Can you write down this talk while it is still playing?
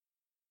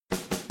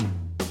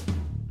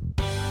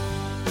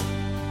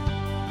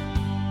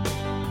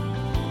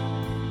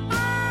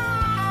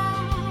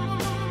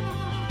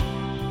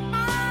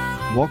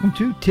Welcome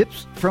to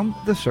Tips from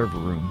the Server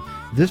Room.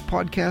 This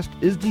podcast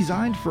is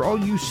designed for all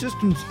you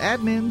systems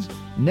admins,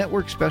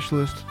 network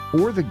specialists,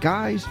 or the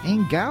guys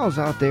and gals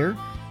out there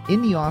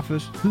in the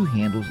office who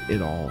handles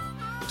it all.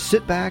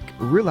 Sit back,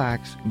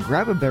 relax,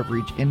 grab a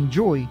beverage, and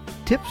enjoy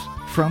Tips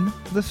from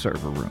the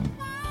Server Room.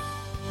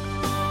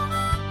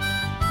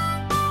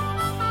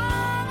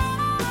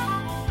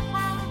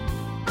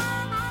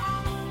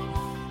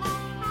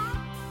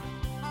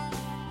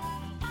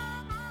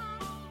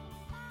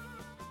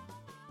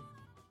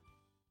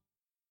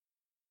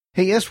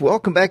 Hey, yes,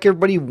 welcome back,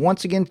 everybody,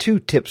 once again to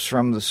Tips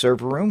from the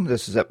Server Room.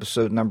 This is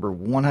episode number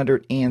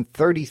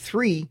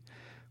 133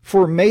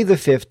 for May the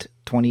 5th,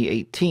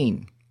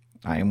 2018.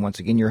 I am once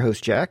again your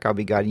host, Jack. I'll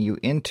be guiding you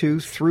into,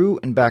 through,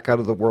 and back out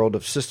of the world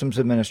of systems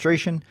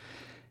administration,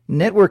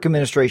 network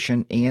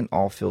administration, and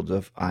all fields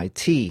of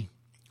IT.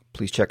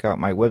 Please check out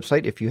my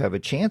website if you have a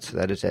chance.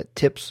 That is at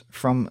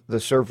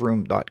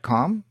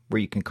tipsfromtheserverroom.com,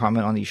 where you can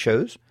comment on these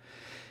shows.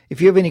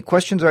 If you have any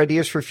questions or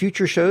ideas for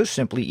future shows,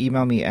 simply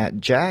email me at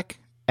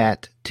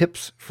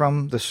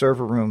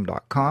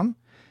jack@tipsfromtheserverroom.com.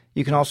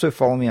 You can also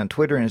follow me on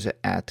Twitter and is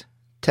at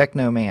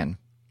Technoman.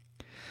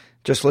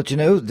 Just to let you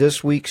know,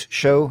 this week's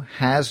show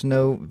has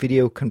no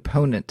video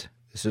component.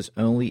 This is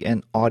only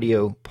an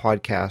audio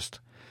podcast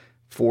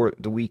for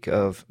the week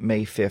of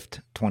May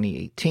 5th,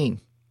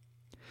 2018.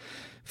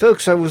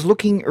 Folks, I was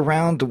looking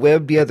around the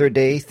web the other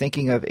day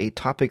thinking of a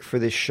topic for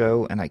this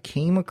show, and I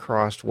came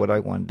across what I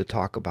wanted to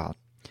talk about.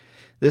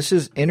 This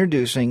is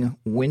introducing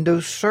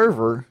Windows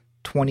Server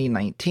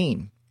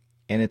 2019,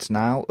 and it's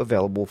now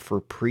available for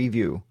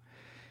preview.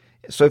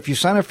 So if you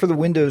sign up for the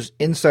Windows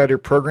Insider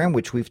program,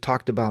 which we've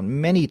talked about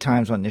many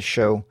times on this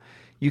show,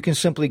 you can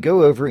simply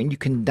go over and you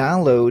can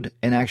download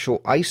an actual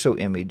ISO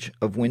image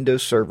of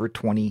Windows Server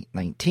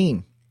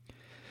 2019.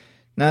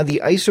 Now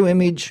the ISO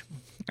image,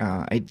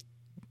 I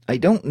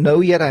don't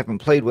know yet. I haven't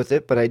played with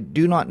it, but I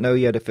do not know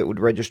yet if it would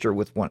register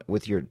with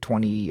your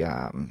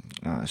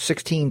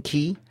 2016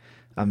 key.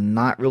 I'm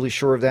not really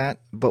sure of that,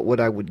 but what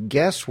I would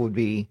guess would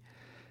be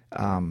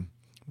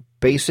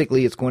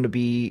basically it's going to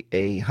be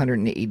a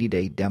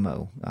 180-day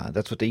demo.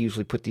 That's what they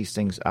usually put these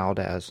things out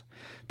as.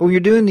 But when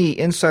you're doing the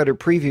insider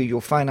preview,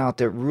 you'll find out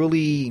that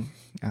really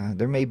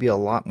there may be a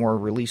lot more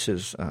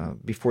releases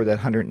before that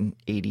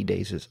 180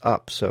 days is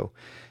up. So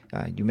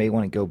you may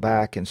want to go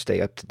back and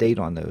stay up to date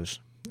on those.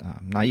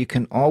 Now you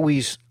can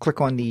always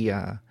click on the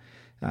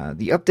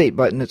update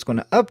button. It's going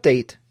to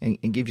update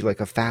and give you like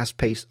a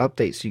fast-paced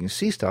update so you can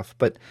see stuff.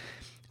 But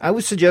I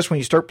would suggest when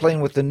you start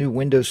playing with the new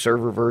Windows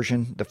Server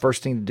version, the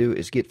first thing to do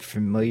is get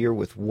familiar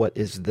with what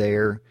is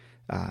there.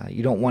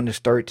 You don't want to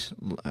start,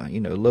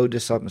 load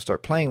this up and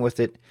start playing with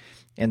it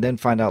and then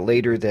find out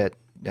later that,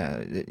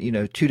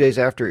 2 days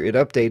after it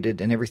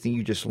updated and everything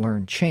you just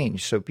learned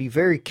changed. So be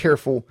very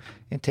careful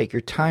and take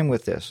your time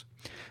with this.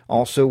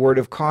 Also, word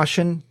of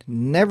caution,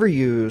 never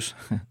use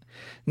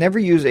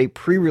a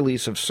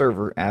pre-release of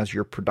Server as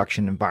your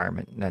production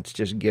environment. That's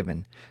just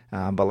given.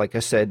 But like I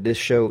said, this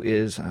show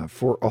is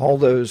for all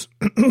those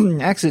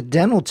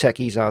accidental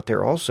techies out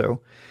there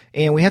also.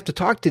 And we have to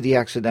talk to the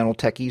accidental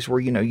techies where,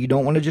 you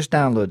don't want to just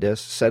download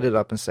this, set it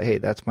up and say, hey,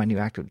 that's my new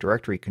Active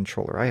Directory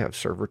controller. I have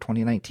Server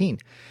 2019.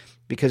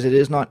 Because it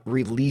is not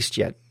released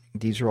yet.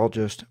 These are all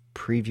just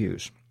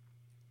previews.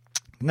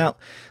 Now,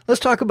 let's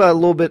talk about a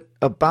little bit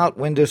about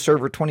Windows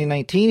Server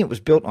 2019. It was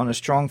built on a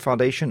strong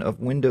foundation of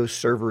Windows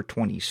Server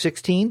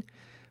 2016,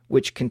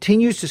 which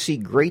continues to see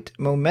great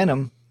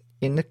momentum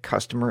in the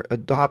customer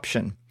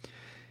adoption.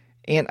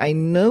 And I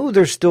know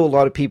there's still a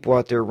lot of people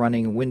out there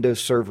running Windows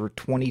Server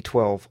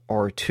 2012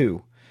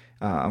 R2.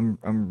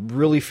 I'm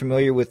really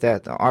familiar with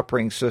that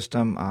operating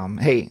system.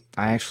 I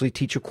actually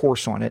teach a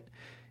course on it.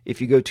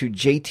 If you go to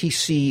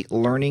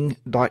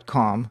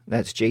jtclearning.com,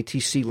 that's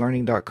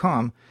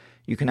jtclearning.com,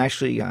 you can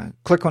actually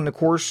click on the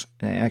course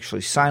and actually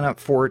sign up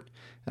for it.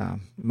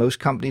 Most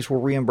companies will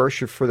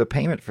reimburse you for the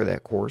payment for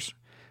that course,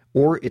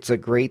 or it's a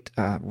great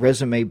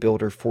resume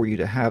builder for you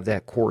to have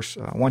that course.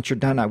 Once you're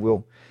done, I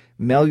will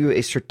mail you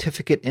a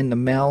certificate in the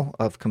mail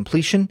of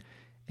completion,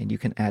 and you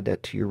can add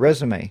that to your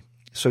resume.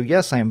 So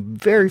yes, I am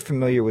very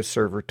familiar with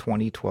Server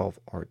 2012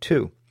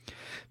 R2.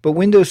 But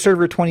Windows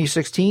Server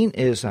 2016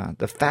 is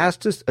the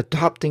fastest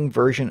adopting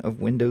version of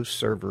Windows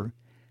Server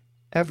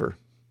ever.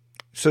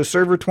 So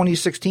Server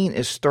 2016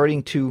 is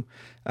starting to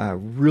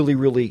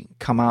really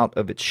come out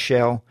of its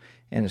shell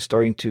and is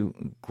starting to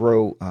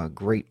grow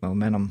great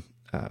momentum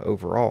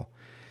overall.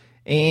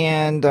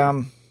 And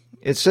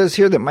it says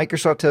here that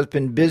Microsoft has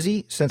been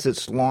busy since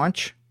its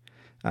launch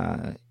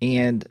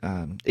and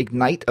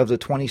Ignite of the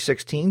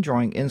 2016,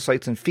 drawing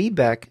insights and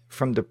feedback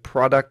from the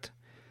product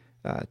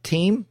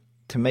team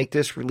to make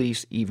this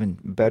release even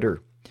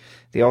better.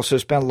 They also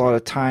spent a lot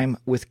of time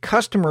with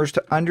customers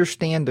to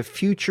understand the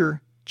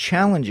future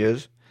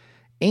challenges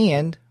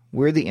and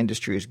where the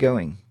industry is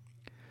going.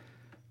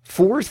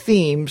 4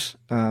 themes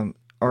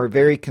are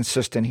very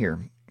consistent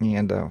here,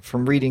 and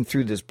from reading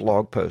through this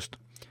blog post: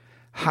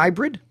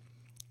 hybrid,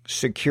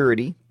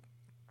 security,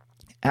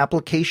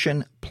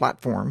 application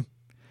platform,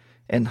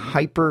 and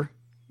hyper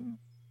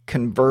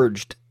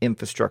converged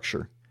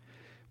infrastructure,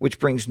 which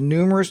brings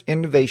numerous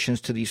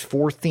innovations to these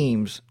 4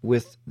 themes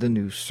with the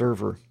new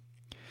server.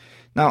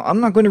 Now, I'm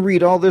not going to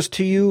read all this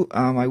to you.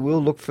 I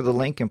will look for the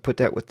link and put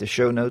that with the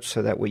show notes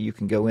so that way you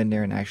can go in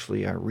there and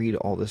actually read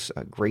all this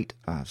great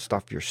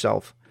stuff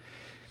yourself.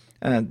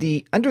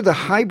 Under the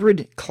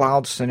hybrid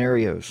cloud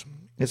scenarios,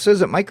 it says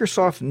that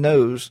Microsoft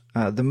knows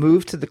the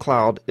move to the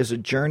cloud is a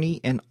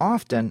journey and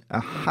often a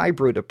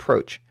hybrid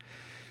approach.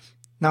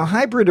 Now,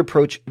 hybrid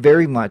approach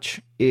very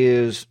much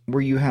is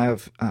where you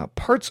have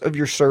parts of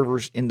your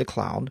servers in the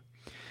cloud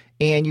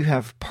and you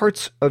have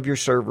parts of your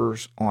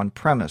servers on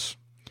premise.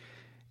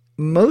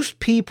 Most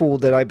people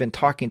that I've been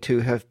talking to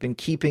have been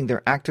keeping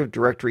their Active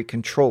Directory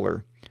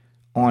controller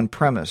on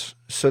premise.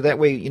 So that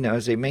way,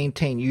 as they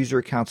maintain user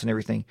accounts and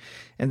everything,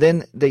 and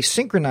then they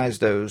synchronize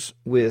those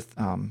with,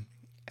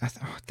 I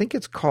think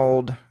it's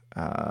called,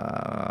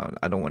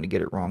 I don't want to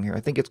get it wrong here, I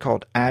think it's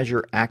called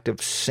Azure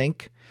Active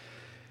Sync.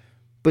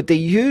 But they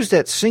use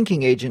that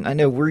syncing agent, I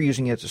know we're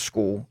using it at the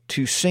school,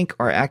 to sync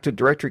our Active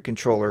Directory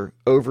controller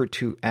over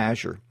to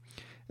Azure.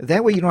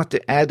 That way you don't have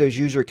to add those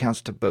user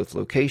accounts to both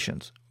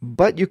locations.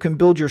 But you can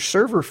build your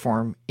server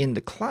farm in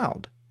the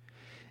cloud.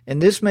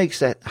 And this makes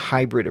that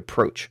hybrid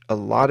approach. A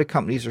lot of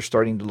companies are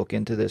starting to look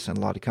into this, and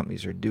a lot of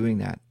companies are doing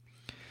that.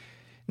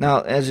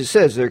 Now, as it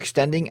says, they're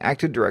extending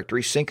Active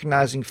Directory,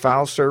 synchronizing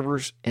file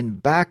servers,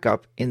 and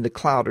backup in the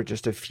cloud are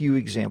just a few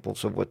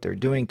examples of what they're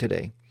doing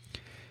today.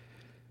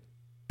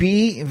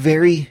 Be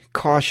very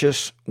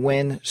cautious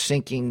when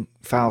syncing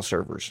file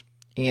servers.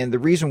 And the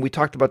reason we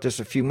talked about this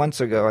a few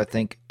months ago, I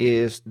think,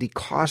 is the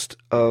cost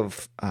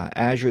of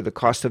Azure, the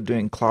cost of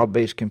doing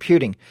cloud-based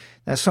computing.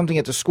 That's something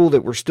at the school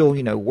that we're still,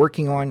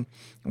 working on,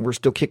 and we're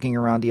still kicking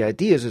around the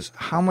ideas is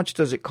how much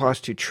does it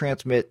cost to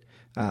transmit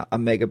a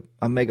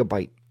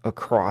megabyte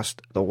across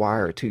the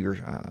wire to your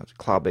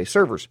cloud-based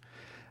servers?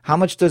 How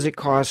much does it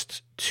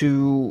cost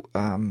to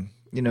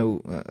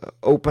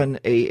open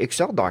a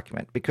Excel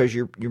document because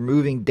you're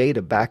moving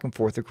data back and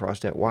forth across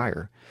that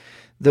wire?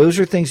 Those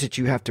are things that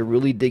you have to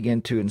really dig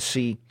into and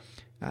see,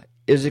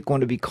 is it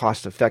going to be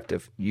cost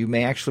effective? You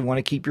may actually want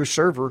to keep your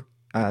server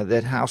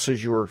that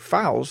houses your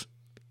files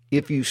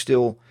if you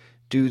still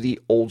do the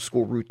old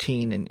school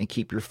routine and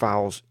keep your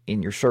files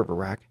in your server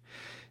rack.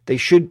 They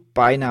should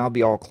by now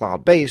be all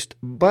cloud based,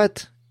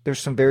 but there's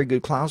some very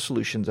good cloud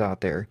solutions out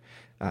there.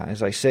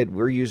 As I said,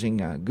 we're using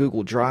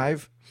Google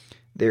Drive.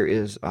 There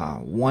is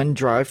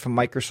OneDrive from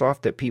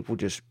Microsoft that people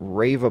just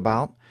rave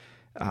about.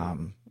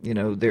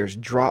 There's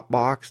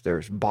Dropbox,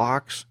 there's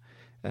Box.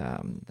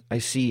 I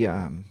see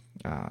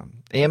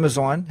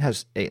Amazon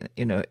has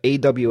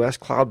AWS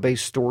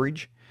cloud-based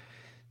storage.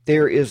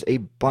 There is a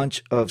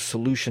bunch of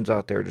solutions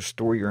out there to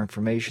store your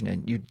information,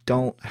 and you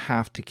don't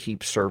have to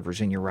keep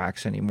servers in your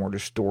racks anymore to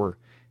store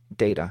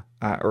data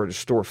or to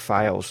store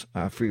files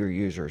for your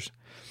users.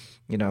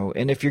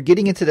 And if you're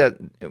getting into that,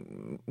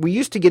 we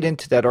used to get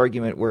into that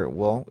argument where,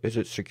 well, is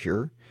it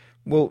secure?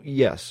 Well,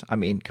 yes. I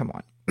mean, come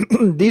on.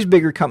 These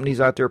bigger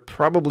companies out there are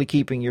probably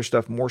keeping your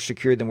stuff more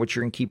secure than what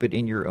you're going to keep it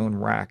in your own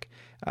rack,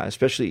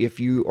 especially if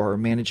you are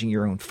managing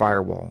your own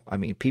firewall. I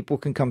mean, people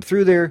can come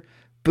through there,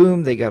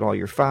 boom, they got all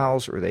your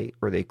files, or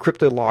they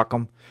crypto lock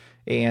them,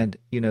 and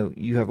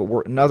you have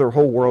another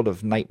whole world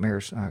of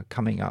nightmares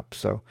coming up.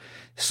 So,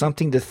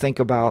 something to think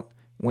about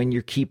when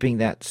you're keeping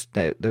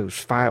those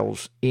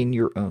files in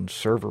your own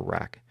server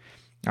rack.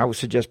 I would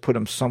suggest put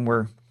them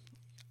somewhere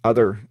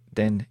other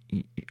than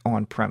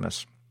on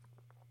premise.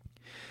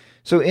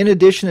 So in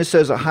addition, it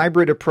says a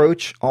hybrid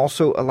approach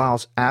also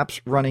allows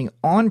apps running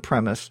on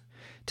premise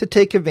to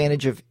take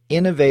advantage of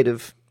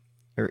innovation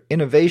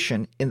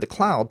in the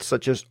cloud,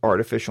 such as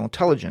artificial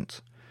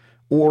intelligence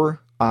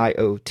or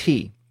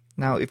IoT.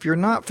 Now, if you're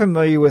not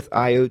familiar with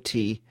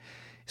IoT, it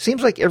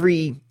seems like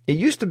it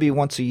used to be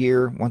once a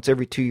year, once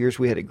every 2 years,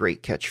 we had a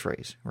great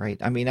catchphrase, right?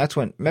 I mean,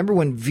 remember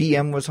when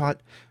VM was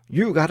hot?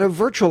 You got to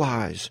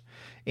virtualize.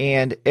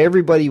 And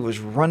everybody was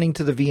running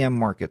to the VM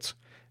markets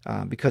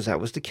because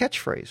that was the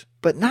catchphrase.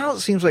 But now it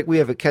seems like we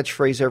have a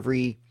catchphrase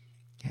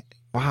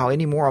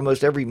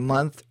almost every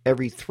month,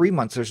 every 3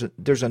 months,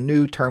 there's a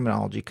new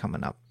terminology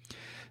coming up.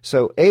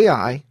 So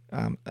AI,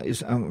 I'm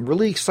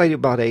really excited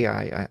about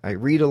AI. I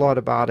read a lot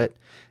about it.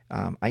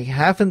 I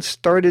haven't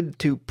started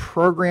to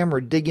program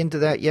or dig into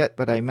that yet,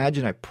 but I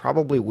imagine I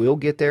probably will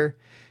get there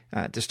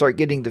to start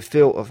getting the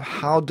feel of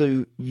how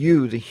do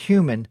you, the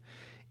human,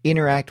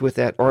 interact with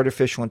that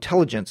artificial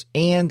intelligence,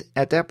 and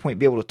at that point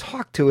be able to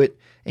talk to it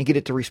and get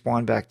it to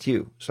respond back to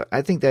you. So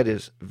I think that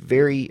is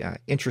very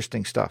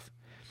interesting stuff.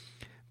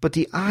 But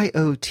the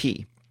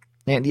IoT,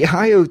 and the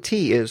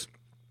IoT is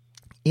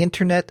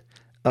Internet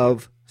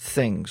of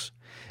Things.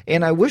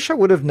 And I wish I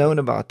would have known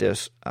about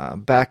this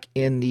back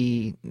in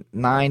the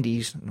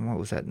 90s, what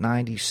was that,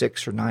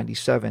 96 or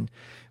 97,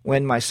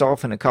 when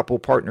myself and a couple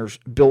partners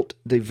built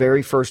the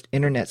very first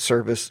internet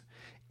service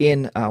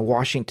in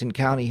Washington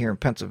County here in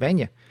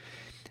Pennsylvania.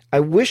 I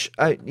wish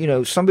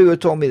somebody would have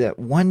told me that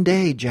one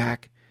day,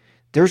 Jack,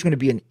 there's going to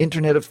be an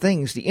Internet of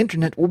Things. The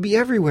internet will be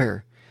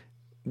everywhere.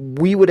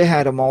 We would have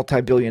had a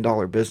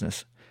multi-billion-dollar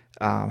business.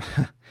 Um,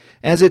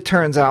 as it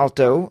turns out,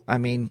 though, I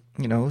mean,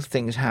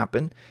 things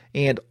happen.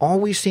 And all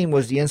we seen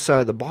was the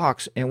inside of the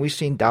box, and we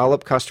seen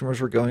dial-up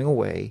customers were going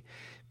away.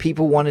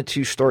 People wanted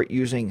to start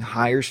using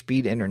higher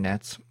speed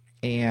internets,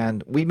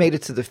 and we made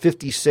it to the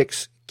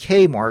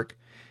 56K mark.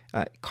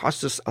 It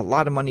cost us a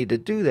lot of money to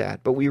do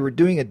that, but we were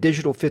doing a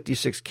digital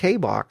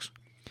 56K box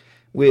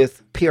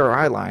with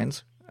PRI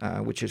lines,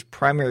 which is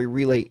primary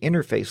relay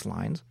interface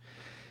lines.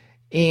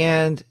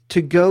 And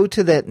to go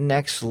to that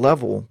next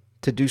level,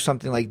 to do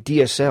something like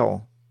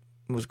DSL,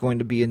 was going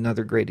to be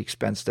another great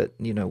expense that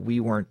we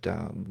weren't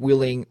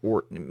willing,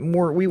 or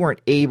more, we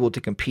weren't able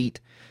to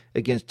compete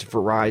against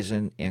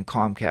Verizon and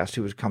Comcast,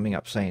 who was coming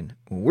up saying,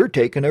 we're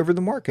taking over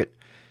the market.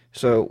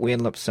 So we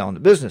ended up selling the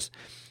business.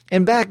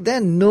 And back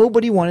then,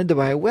 nobody wanted to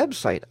buy a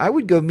website. I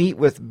would go meet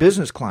with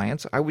business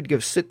clients. I would go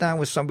sit down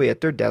with somebody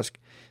at their desk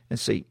and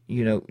say,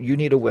 you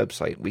need a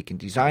website. We can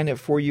design it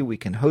for you. We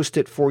can host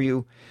it for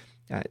you.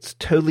 It's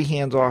totally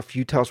hands-off.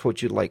 You tell us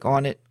what you'd like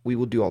on it. We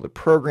will do all the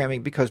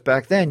programming, because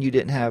back then you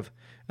didn't have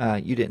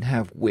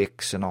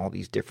Wix and all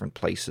these different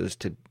places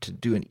to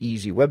do an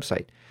easy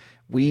website.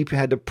 We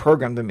had to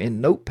program them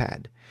in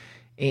Notepad.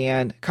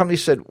 And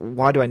companies said,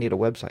 why do I need a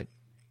website?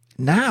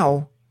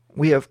 Now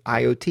we have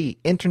IoT,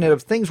 Internet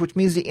of Things, which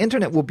means the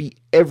internet will be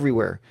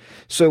everywhere.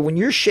 So when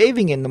you're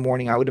shaving in the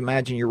morning, I would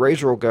imagine your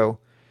razor will go,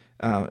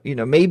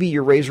 maybe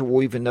your razor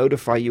will even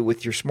notify you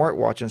with your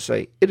smartwatch and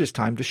say, it is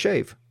time to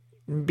shave.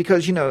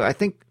 Because, I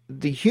think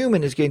the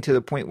human is getting to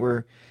the point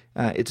where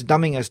it's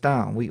dumbing us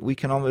down. We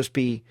can almost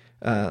be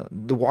the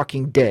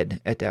Walking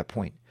Dead at that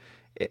point.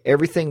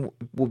 Everything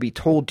will be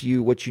told to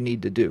you what you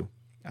need to do.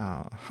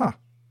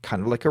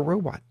 Kind of like a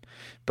robot.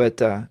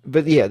 But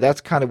yeah,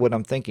 that's kind of what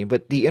I'm thinking.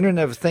 But the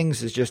Internet of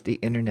Things is just the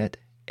internet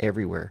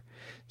everywhere.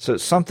 So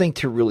it's something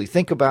to really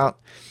think about.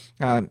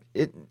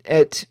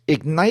 At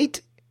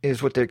Ignite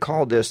is what they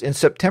call this. In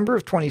September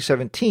of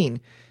 2017,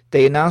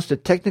 they announced a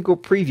technical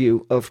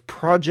preview of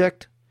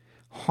Project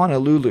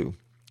Honolulu.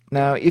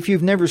 Now, if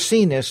you've never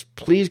seen this,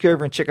 please go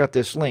over and check out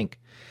this link.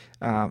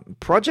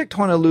 Project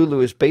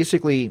Honolulu is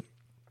basically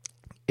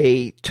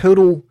a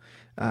total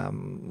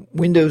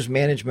Windows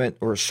management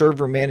or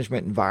server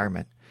management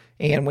environment.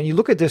 And when you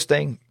look at this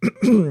thing,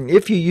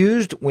 if you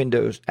used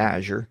Windows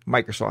Azure,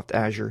 Microsoft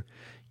Azure,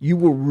 you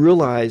will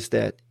realize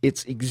that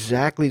it's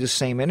exactly the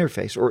same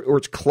interface, or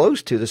it's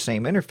close to the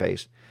same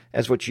interface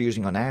as what you're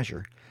using on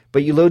Azure.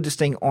 But you load this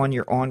thing on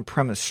your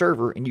on-premise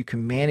server, and you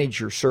can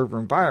manage your server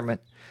environment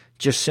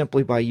just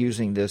simply by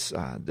using this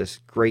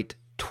great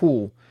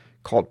tool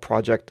called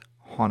Project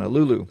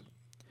Honolulu.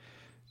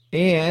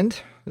 And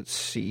let's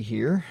see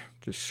here.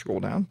 Just scroll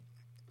down.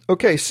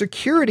 Okay,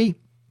 security.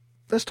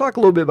 Let's talk a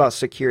little bit about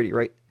security,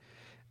 right?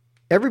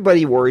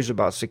 Everybody worries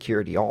about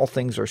security. All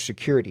things are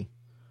security.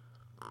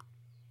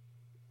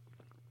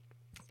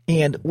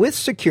 And with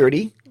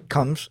security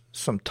comes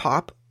some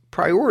top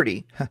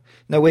priority.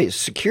 No, wait,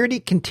 security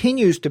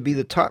continues to be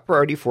the top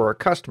priority for our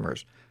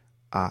customers.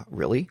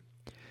 Really?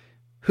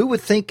 Who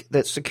would think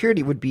that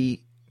security would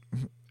be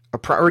a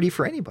priority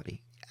for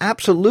anybody?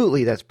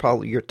 Absolutely, that's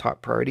probably your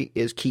top priority,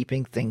 is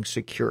keeping things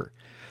secure.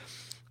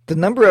 The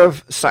number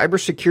of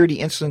cybersecurity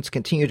incidents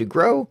continue to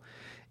grow,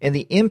 and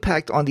the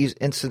impact on these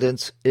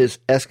incidents is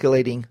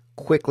escalating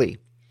quickly.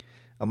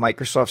 A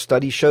Microsoft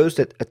study shows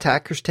that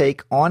attackers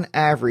take, on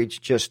average,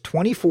 just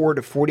 24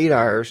 to 48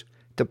 hours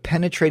to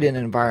penetrate an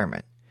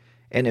environment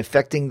and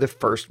infecting the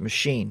first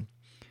machine.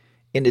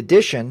 In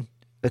addition,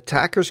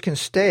 attackers can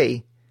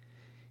stay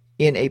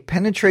in a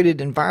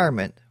penetrated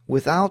environment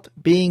without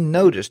being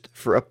noticed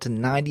for up to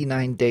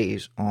 99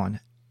 days on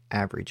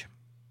average.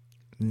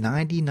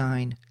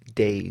 99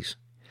 days.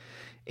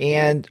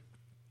 And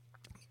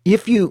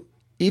if you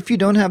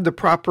don't have the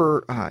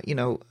proper,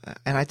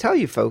 and I tell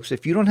you folks,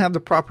 if you don't have the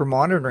proper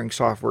monitoring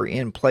software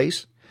in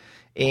place,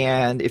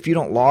 and if you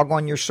don't log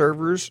on your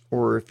servers,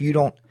 or if you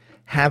don't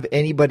have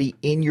anybody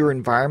in your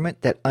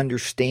environment that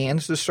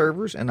understands the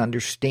servers and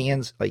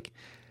understands like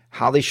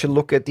how they should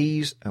look at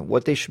these,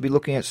 what they should be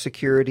looking at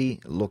security,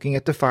 looking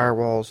at the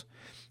firewalls,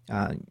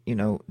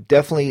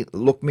 definitely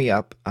look me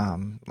up.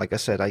 Like I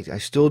said, I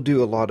still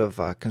do a lot of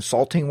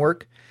consulting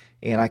work,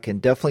 and I can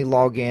definitely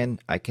log in.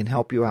 I can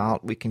help you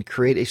out. We can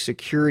create a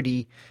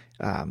security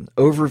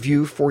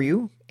overview for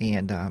you,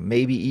 and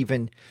maybe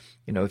even,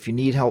 if you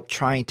need help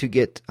trying to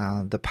get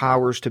the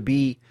powers to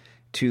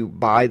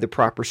buy the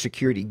proper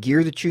security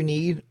gear that you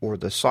need or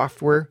the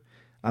software,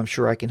 I'm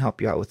sure I can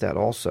help you out with that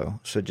also.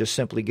 So just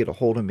simply get a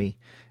hold of me.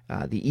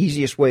 The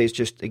easiest way is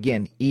just,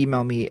 again,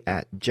 email me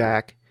at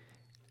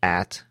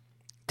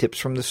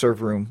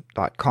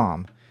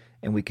jack@tipsfromtheserverroom.com,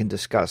 and we can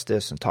discuss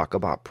this and talk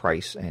about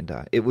price. And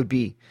it would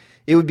be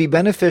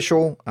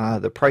beneficial.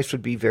 The price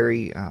would be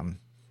very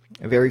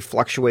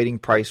fluctuating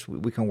price.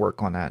 We can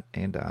work on that.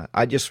 And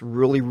I just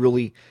really,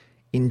 really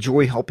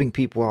enjoy helping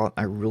people out.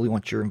 I really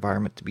want your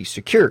environment to be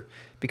secure,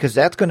 because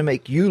that's going to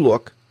make you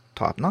look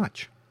top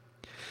notch.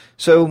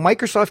 So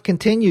Microsoft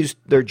continues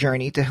their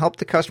journey to help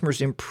the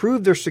customers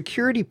improve their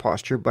security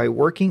posture by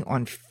working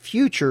on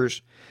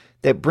features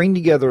that bring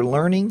together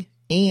learning,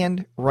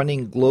 and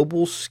running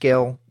global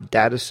scale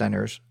data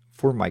centers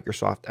for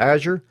Microsoft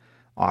Azure,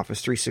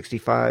 Office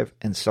 365,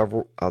 and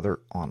several other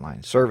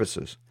online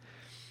services.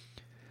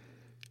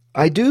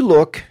 I do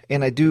look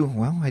and I do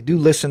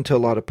listen to a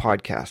lot of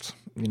podcasts.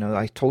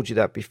 I told you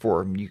that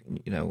before.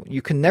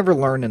 You can never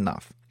learn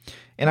enough.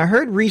 And I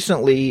heard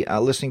recently,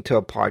 listening to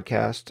a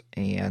podcast,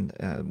 and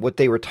what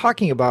they were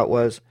talking about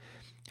was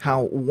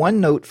how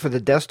OneNote for the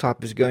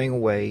desktop is going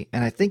away,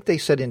 and I think they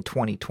said in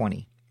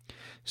 2020.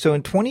 So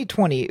in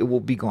 2020, it will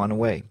be gone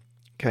away.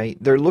 Okay,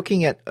 they're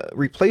looking at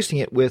replacing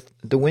it with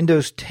the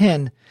Windows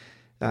 10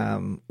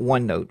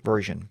 OneNote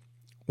version,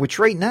 which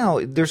right now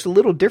there's a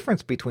little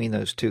difference between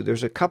those two.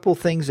 There's a couple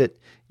things that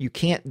you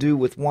can't do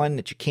with one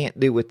that you can't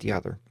do with the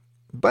other,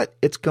 but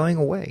it's going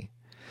away.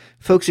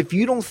 Folks, if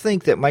you don't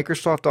think that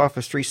Microsoft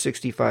Office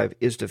 365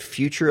 is the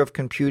future of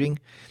computing,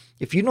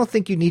 if you don't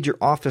think you need your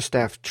office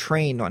staff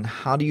trained on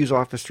how to use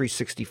Office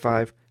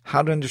 365,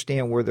 how to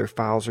understand where their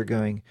files are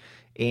going,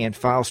 and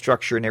file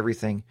structure and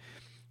everything,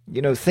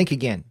 think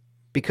again.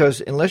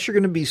 Because unless you're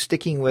going to be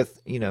sticking with,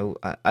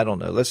 I don't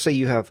know, let's say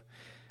you have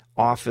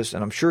Office,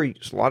 and I'm sure a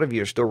lot of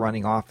you are still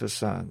running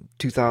Office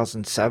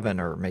 2007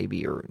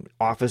 or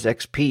Office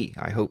XP,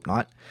 I hope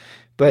not,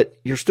 but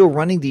you're still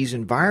running these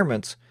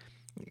environments.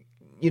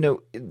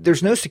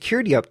 There's no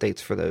security updates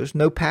for those,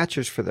 no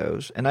patches for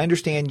those, and I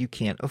understand you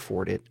can't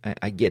afford it.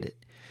 I get it.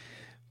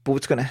 But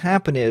what's going to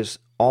happen is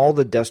all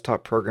the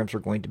desktop programs are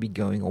going to be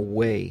going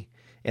away,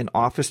 and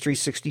Office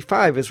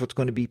 365 is what's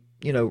going to be,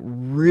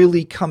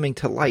 really coming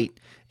to light,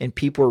 and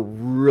people are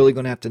really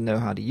going to have to know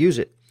how to use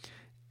it.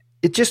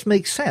 It just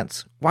makes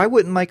sense. Why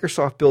wouldn't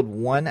Microsoft build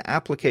one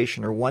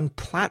application or one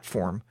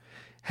platform,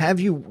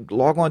 have you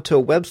log on to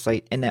a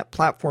website, and that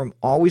platform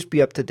always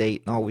be up to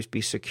date and always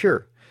be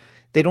secure?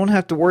 They don't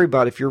have to worry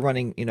about if you're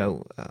running,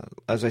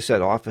 as I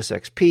said, Office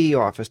XP,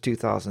 Office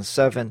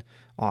 2007,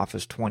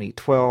 Office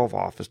 2012,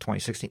 Office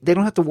 2016. They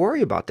don't have to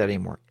worry about that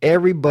anymore.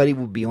 Everybody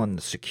will be on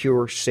the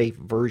secure, safe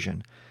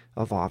version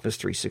of Office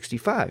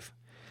 365.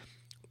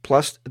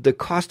 Plus, the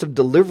cost of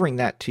delivering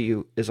that to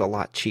you is a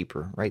lot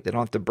cheaper, right? They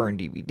don't have to burn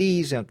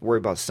DVDs. They don't have to worry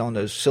about selling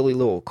those silly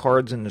little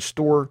cards in the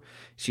store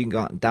so you can go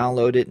out and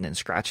download it and then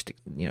scratch the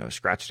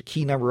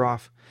key number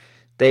off.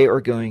 They are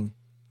going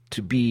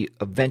to be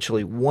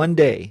eventually one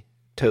day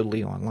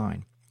totally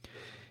online.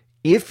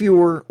 If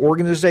your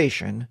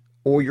organization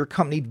or your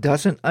company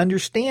doesn't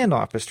understand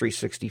Office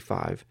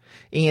 365,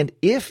 and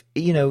if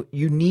you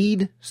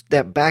need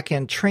that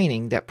back-end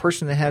training, that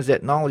person that has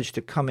that knowledge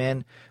to come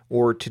in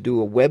or to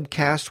do a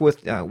webcast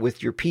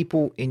with your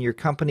people in your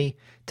company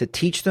to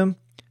teach them,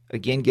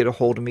 again, get a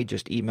hold of me.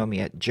 Just email me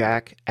at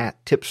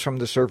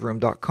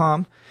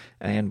jack@tipsfromtheserverroom.com,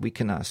 and we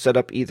can set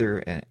up either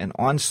an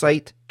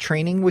on-site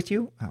training with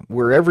you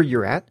wherever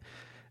you're at.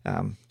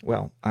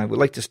 I would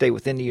like to stay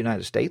within the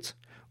United States,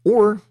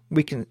 or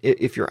we can,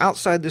 if you're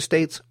outside the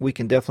States, we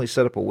can definitely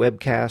set up a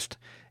webcast,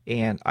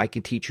 and I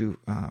can teach you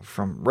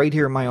from right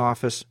here in my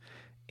office,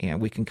 and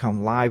we can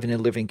come live and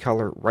in living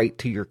color right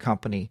to your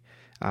company.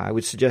 I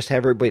would suggest have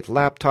everybody with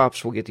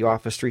laptops. We'll get the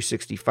Office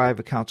 365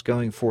 accounts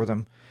going for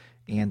them,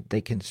 and they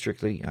can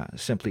simply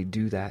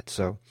do that.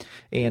 So,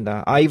 and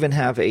I even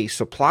have a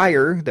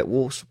supplier that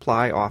will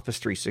supply Office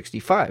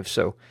 365.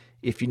 So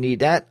if you need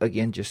that,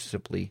 again, just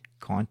simply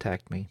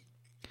contact me.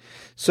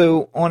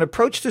 So on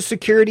approach to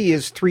security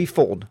is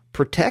threefold: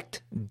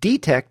 protect,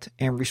 detect,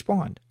 and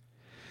respond.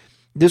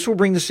 This will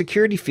bring the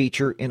security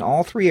feature in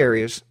all three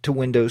areas to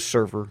Windows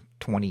Server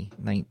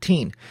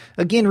 2019.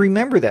 Again,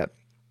 remember that.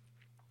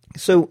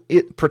 So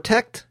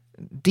protect,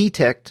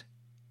 detect,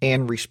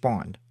 and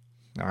respond.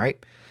 All right.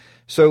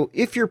 So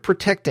if you're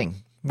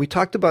protecting, we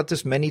talked about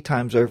this many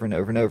times over and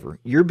over and over.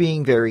 You're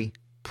being very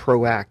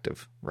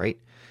proactive, right?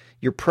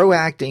 You're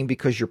proacting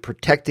because you're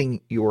protecting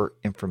your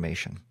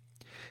information.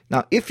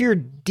 Now, if you're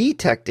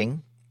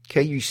detecting,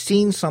 okay, you've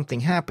seen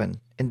something happen,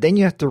 and then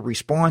you have to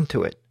respond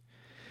to it.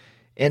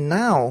 And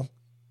now,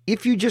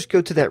 if you just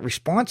go to that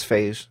response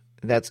phase,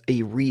 that's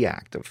a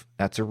reactive.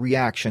 That's a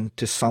reaction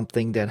to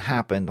something that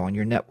happened on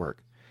your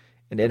network.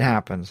 And it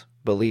happens,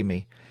 believe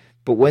me.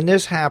 But when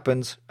this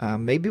happens,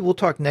 maybe we'll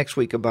talk next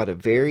week about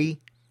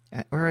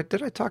or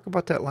did I talk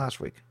about that last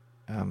week?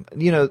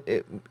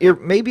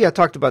 Maybe I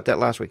talked about that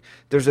last week.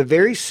 There's a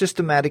very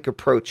systematic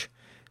approach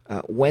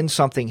when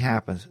something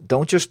happens.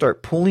 Don't just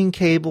start pulling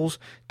cables.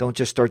 Don't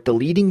just start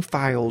deleting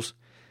files.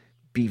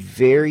 Be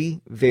very,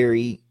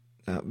 very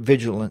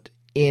vigilant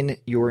in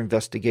your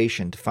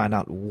investigation to find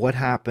out what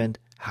happened,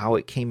 how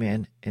it came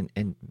in,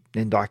 and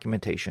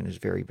documentation is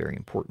very, very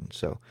important.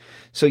 So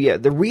yeah,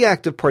 the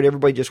reactive part,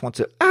 everybody just wants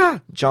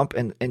to jump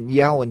and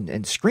yell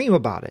and scream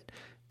about it,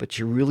 but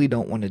you really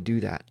don't want to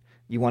do that.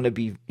 You want to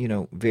be,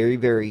 very,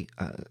 very,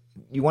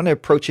 you want to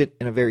approach it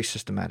in a very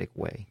systematic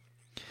way.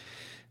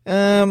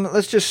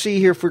 Let's just see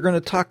here if we're going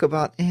to talk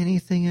about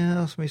anything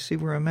else. Let me see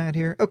where I'm at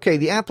here. Okay,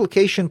 the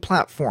application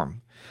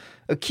platform.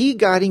 A key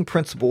guiding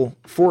principle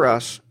for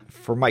us,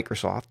 for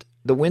Microsoft,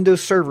 the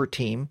Windows Server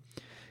team,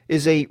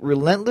 is a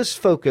relentless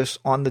focus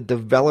on the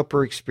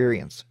developer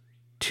experience.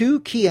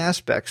 Two key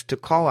aspects to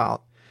call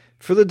out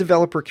for the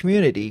developer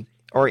community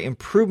are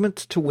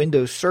improvements to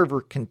Windows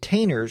Server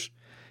containers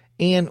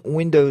and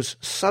Windows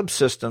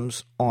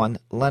subsystems on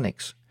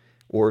Linux,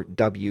 or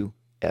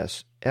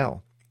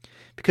WSL.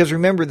 Because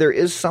remember, there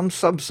is some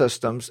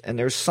subsystems and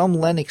there's some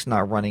Linux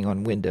now running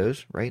on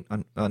Windows, right,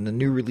 on the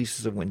new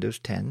releases of Windows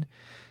 10.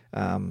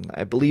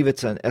 I believe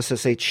it's an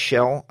SSH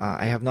shell.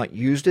 I have not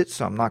used it,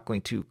 so I'm not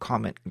going to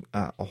comment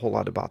a whole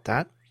lot about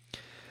that.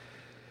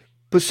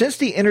 But since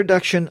the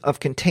introduction of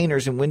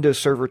containers in Windows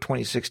Server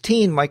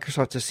 2016,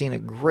 Microsoft has seen a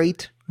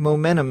great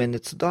momentum in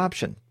its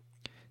adoption.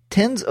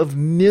 Tens of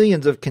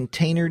millions of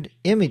containered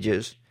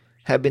images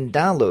have been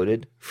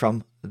downloaded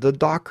from the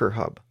Docker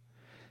Hub.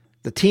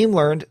 The team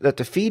learned that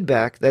the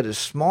feedback that a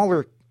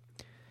smaller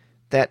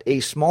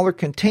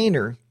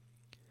container,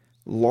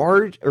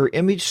 large or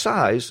image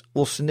size,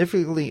 will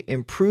significantly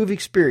improve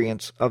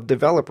experience of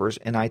developers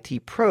and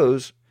IT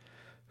pros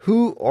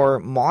who are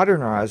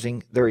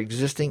modernizing their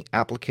existing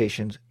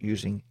applications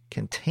using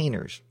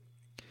containers.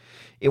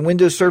 In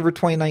Windows Server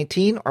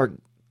 2019, our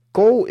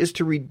goal is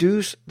to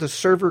reduce the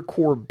server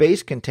core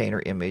base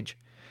container image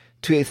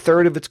to a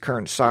third of its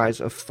current size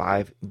of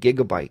 5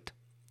 GB.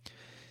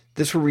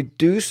 This will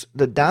reduce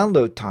the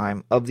download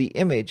time of the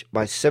image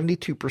by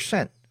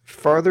 72%,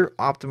 further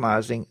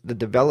optimizing the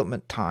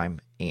development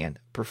time and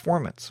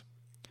performance.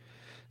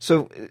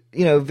 So,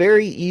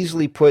 very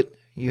easily put,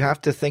 you have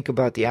to think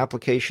about the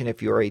application.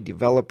 If you are a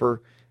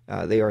developer,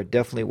 they are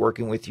definitely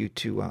working with you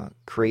to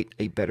create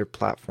a better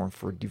platform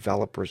for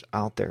developers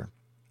out there.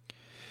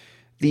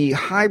 The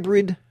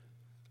Hybrid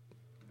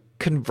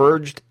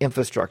Converged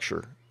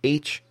Infrastructure,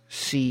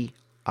 HCI.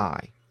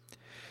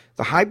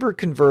 The Hybrid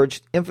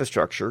Converged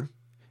Infrastructure,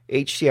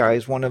 HCI,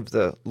 is one of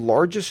the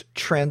largest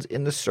trends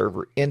in the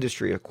server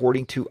industry,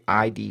 according to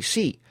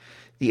IDC.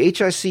 The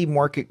HIC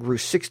market grew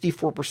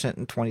 64%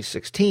 in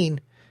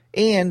 2016,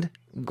 and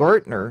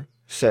Gartner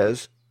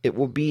says it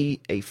will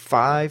be a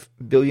 $5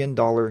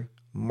 billion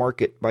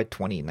market by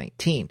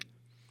 2019.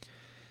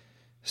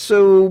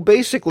 So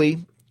basically,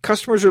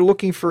 customers are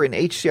looking for an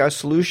HCI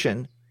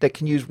solution that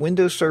can use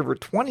Windows Server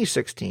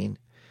 2016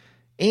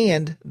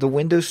 and the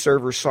Windows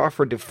Server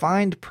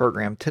software-defined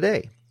program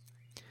today.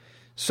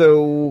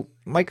 So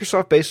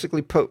Microsoft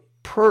basically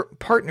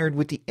partnered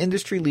with the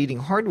industry-leading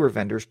hardware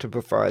vendors to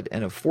provide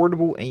an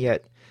affordable and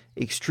yet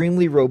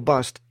extremely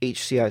robust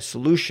HCI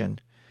solution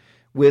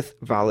with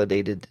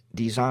validated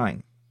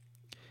design.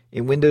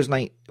 In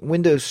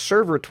Windows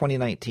Server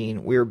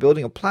 2019, we are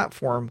building a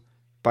platform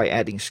by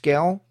adding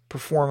scale,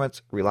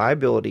 performance,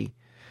 reliability.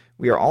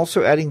 We are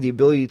also adding the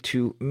ability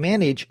to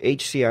manage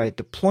HCI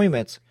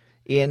deployments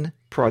in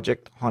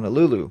Project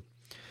Honolulu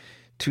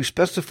to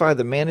specify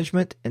the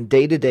management and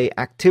day-to-day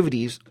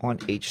activities on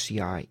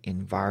HCI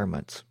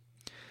environments.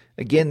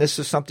 Again, this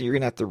is something you're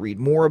going to have to read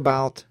more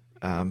about,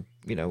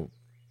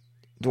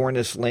 during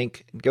this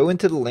link. Go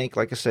into the link.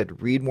 Like I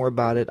said, read more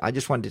about it. I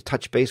just wanted to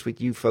touch base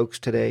with you folks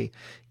today,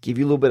 give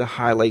you a little bit of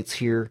highlights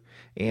here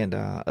and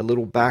a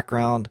little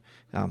background.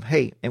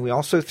 And we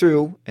also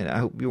threw, and I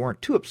hope you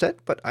weren't too upset,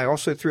 but I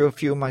also threw a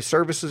few of my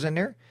services in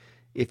there.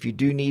 If you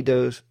do need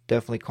those,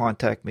 definitely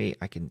contact me.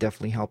 I can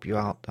definitely help you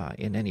out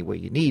in any way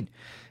you need.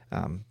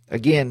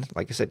 Again,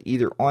 like I said,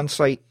 either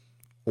on-site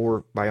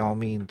or by all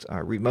means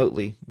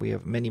remotely. We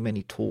have many,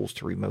 many tools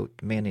to remote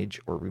manage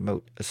or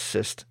remote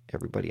assist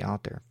everybody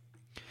out there.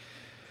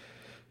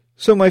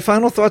 So my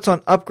final thoughts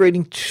on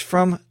upgrading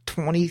from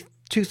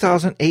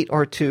 2008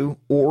 R2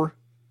 or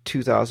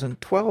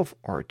 2012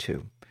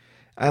 R2.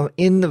 I'm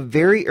in the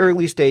very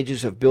early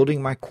stages of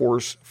building my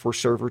course for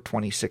Server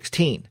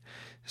 2016.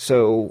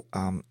 So,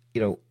 I'm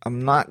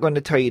not going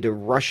to tell you to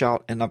rush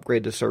out and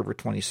upgrade to Server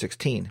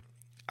 2016.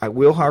 I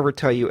will, however,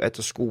 tell you at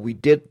the school we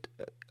did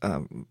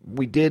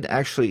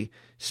actually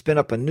spin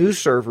up a new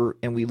server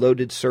and we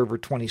loaded Server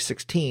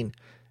 2016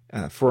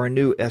 for a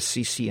new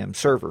SCCM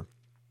server.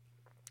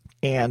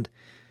 And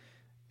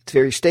it's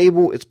very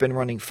stable. It's been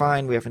running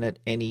fine. We haven't had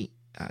any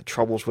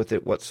troubles with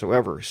it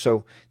whatsoever.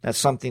 So that's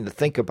something to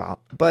think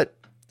about. But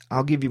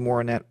I'll give you more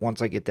on that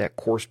once I get that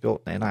course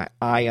built and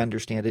I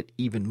understand it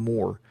even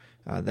more.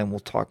 Then we'll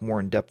talk more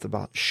in depth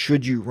about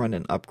should you run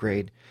an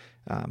upgrade.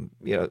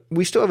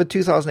 We still have a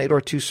 2008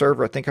 R2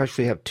 server. I think I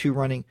actually have 2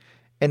 running,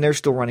 and they're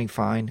still running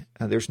fine.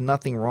 There's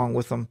nothing wrong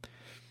with them.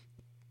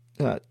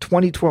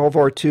 2012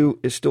 R2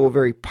 is still a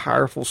very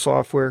powerful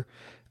software.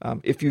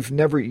 If you've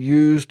never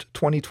used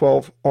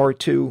 2012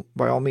 R2,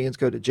 by all means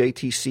go to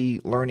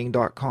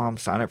jtclearning.com,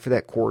 sign up for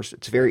that course.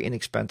 It's very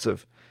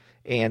inexpensive,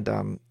 and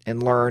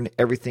learn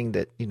everything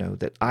that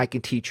that I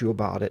can teach you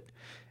about it.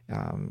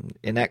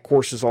 And that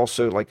course is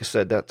also, like I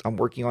said, that I'm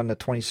working on the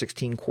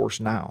 2016 course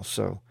now,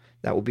 so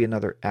that will be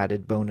another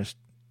added bonus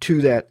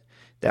to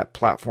that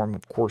platform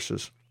of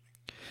courses.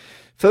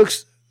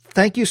 Folks,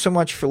 thank you so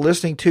much for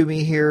listening to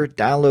me here,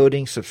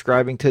 downloading,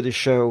 subscribing to the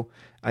show.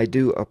 I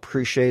do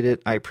appreciate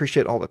it. I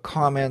appreciate all the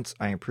comments.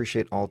 I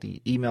appreciate all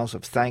the emails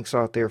of thanks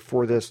out there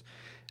for this.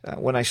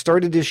 When I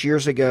started this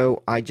years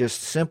ago, I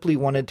just simply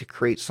wanted to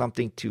create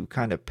something to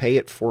kind of pay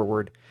it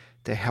forward,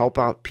 to help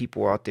out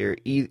people out there,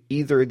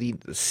 either the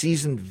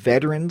seasoned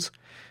veterans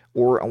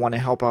or I want to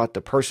help out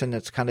the person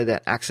that's kind of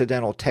that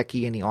accidental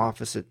techie in the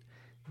office that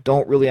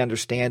don't really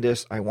understand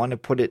this. I want to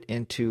put it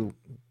into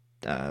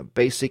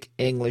basic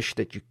English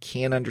that you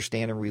can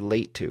understand and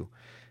relate to.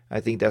 I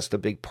think that's the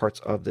big parts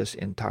of this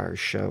entire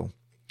show.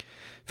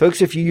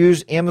 Folks, if you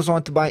use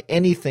Amazon to buy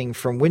anything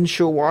from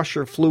windshield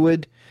washer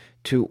fluid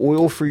to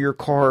oil for your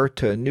car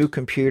to a new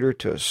computer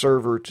to a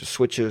server to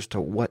switches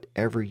to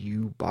whatever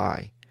you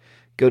buy,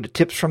 go to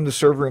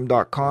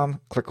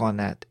tipsfromtheserverroom.com, click on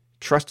that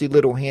trusty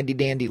little handy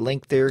dandy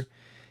link there.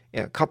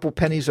 A couple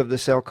pennies of the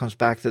sale comes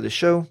back to the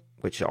show,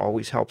 which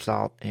always helps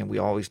out, and we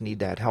always need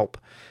that help.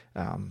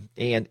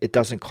 And it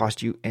doesn't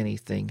cost you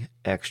anything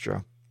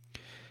extra.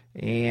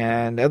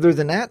 And other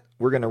than that,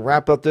 we're going to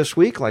wrap up this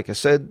week. Like I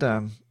said,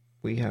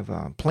 we have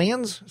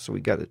plans, so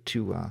we got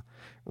to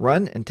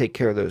run and take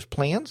care of those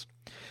plans.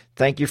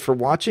 Thank you for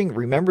watching.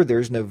 Remember,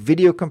 there's no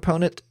video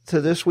component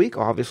to this week.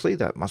 Obviously,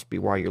 that must be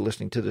why you're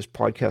listening to this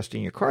podcast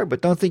in your car.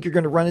 But don't think you're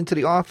going to run into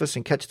the office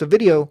and catch the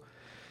video,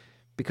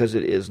 because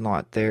it is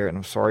not there, and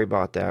I'm sorry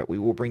about that. We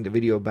will bring the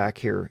video back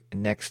here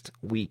next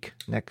week,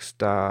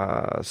 next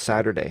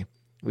Saturday.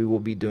 We will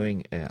be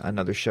doing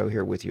another show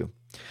here with you.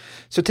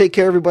 So take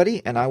care,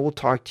 everybody, and I will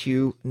talk to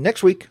you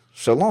next week.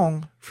 So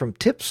long from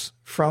Tips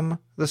from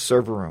the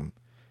Server Room.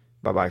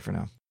 Bye-bye for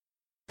now.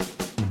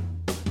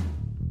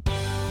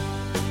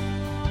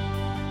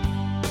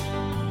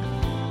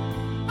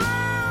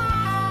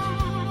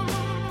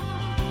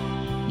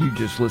 You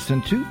just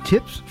listened to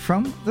Tips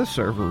from the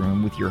Server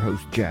Room with your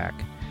host, Jack.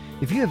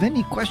 If you have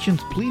any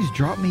questions, please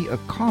drop me a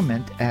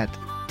comment at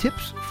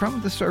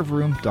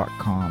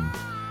tipsfromtheserverroom.com.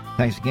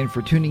 Thanks again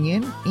for tuning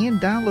in and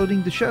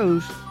downloading the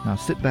shows. Now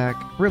sit back,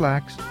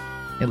 relax,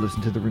 and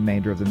listen to the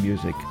remainder of the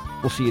music.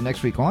 We'll see you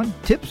next week on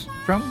Tips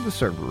from the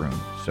Server Room.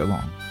 So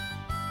long.